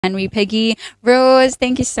Henry, Piggy, Rose,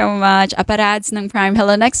 thank you so much. Aparads ng Prime.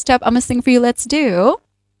 Hello, next up, I'm gonna sing for you. Let's do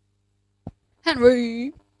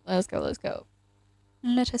Henry. Let's go, let's go.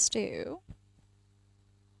 Let us do.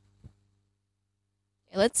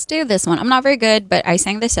 Okay, let's do this one. I'm not very good, but I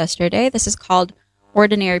sang this yesterday. This is called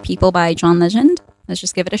Ordinary People by John Legend. Let's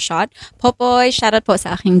just give it a shot. Popoy, shout out po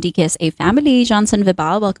sa aking DKSA family. Johnson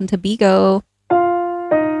Vibal, welcome to Bigo.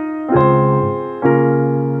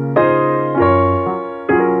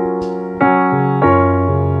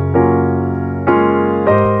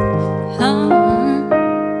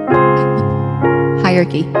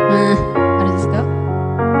 Hierarchy. How does this go?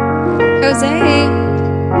 Jose.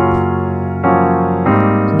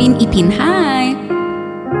 Ipin, hi.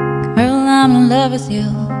 Girl, I'm in love with you.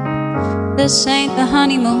 This ain't the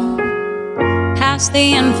honeymoon. Past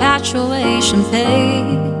the infatuation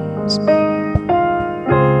phase.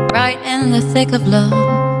 Right in the thick of love.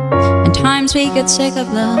 At times we get sick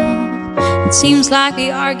of love. It seems like we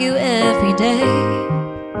argue every day.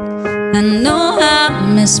 I know I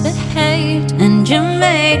misbehaved and you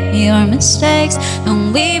made your mistakes,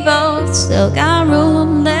 and we both still got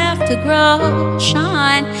room left to grow,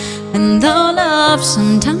 shine. And though love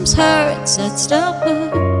sometimes hurts, it still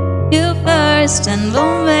put you first, and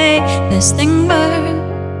we'll make this thing work.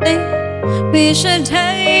 We should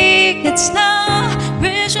take it slow.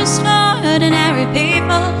 We're just ordinary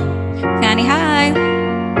people. Fanny high.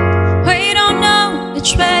 We don't know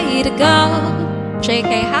which way to go.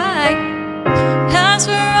 JK high, cause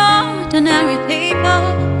we're ordinary people.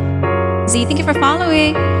 Z, thank you for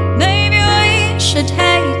following. Maybe we should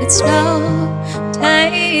take it slow.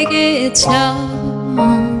 Take it slow.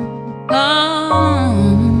 Oh.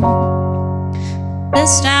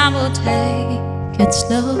 This time we'll take it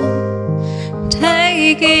slow.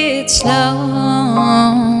 Take it slow.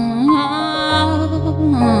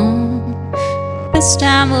 This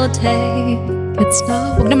time we'll take it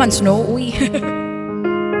slow. Huwag naman snowy.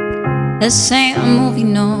 This ain't a movie,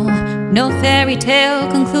 no. No fairy tale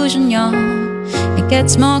conclusion, y'all. It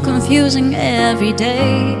gets more confusing every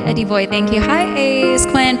day. Eddie boy, thank you. Hi, Ace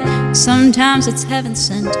Quinn. Sometimes it's heaven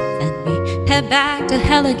sent. Then we head back to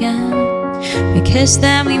hell again. We kiss,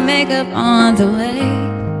 then we make up on the way.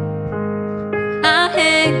 I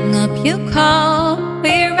hang up, you call.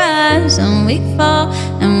 We rise and we fall,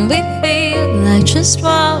 and we feel like just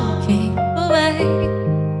walking away.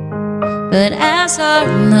 But as our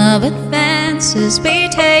love advances, we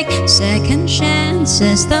take second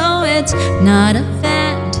chances. Though it's not a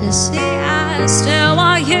fantasy, I still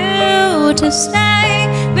want you to stay.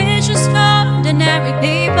 We're just ordinary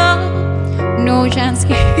people. No chance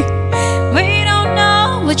here. We don't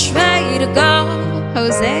know which way to go.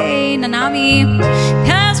 Jose, Nanami.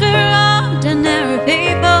 Cause we're ordinary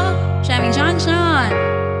people. Jamie John John.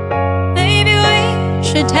 Maybe we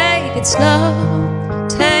should take it slow.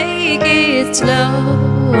 Take it slow.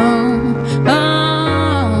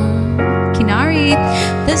 Oh. Kinari,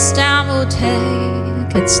 this time we'll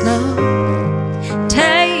take it slow.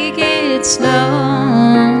 Take it slow.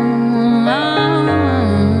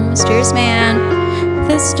 Oh. Mysterious man,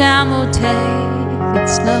 this time we'll take it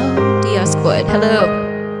slow. Dios Squid, hello.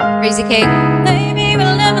 Crazy Cake. Maybe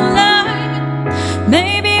we'll live and learn.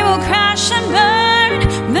 Maybe we'll crash and burn.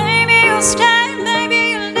 Maybe we'll stay.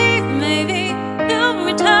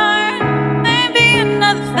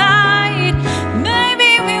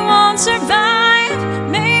 Survive,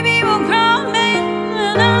 maybe we'll grow, maybe you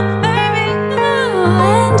and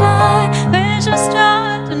I, we're just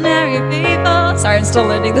ordinary people. Sorry, I'm still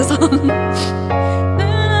learning this song.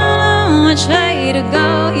 Which way to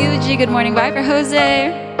go? UG, good morning, bye for Jose.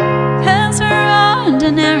 Cause we're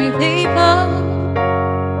ordinary people.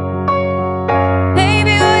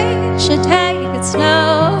 Maybe we should take it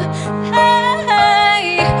slow.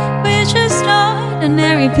 Hey, we're just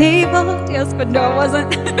ordinary people. Yes, but no, it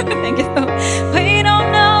wasn't. Thank you. We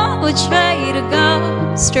don't know which way to go.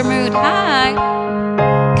 Mr. Mood, hi.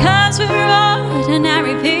 Cause we're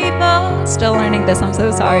ordinary people. Still learning this, I'm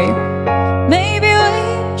so sorry. Maybe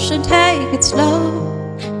we should take it slow.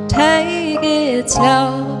 Take it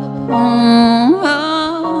slow.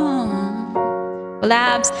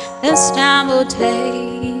 Labs, this time we'll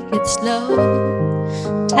take it slow.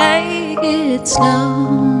 Take it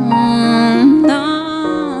slow.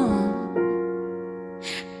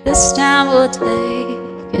 This time we'll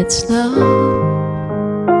take it slow.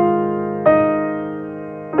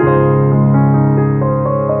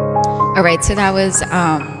 All right, so that was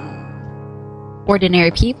Ordinary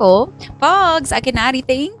People. Boggs, Akinati,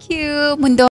 thank you. Mundo.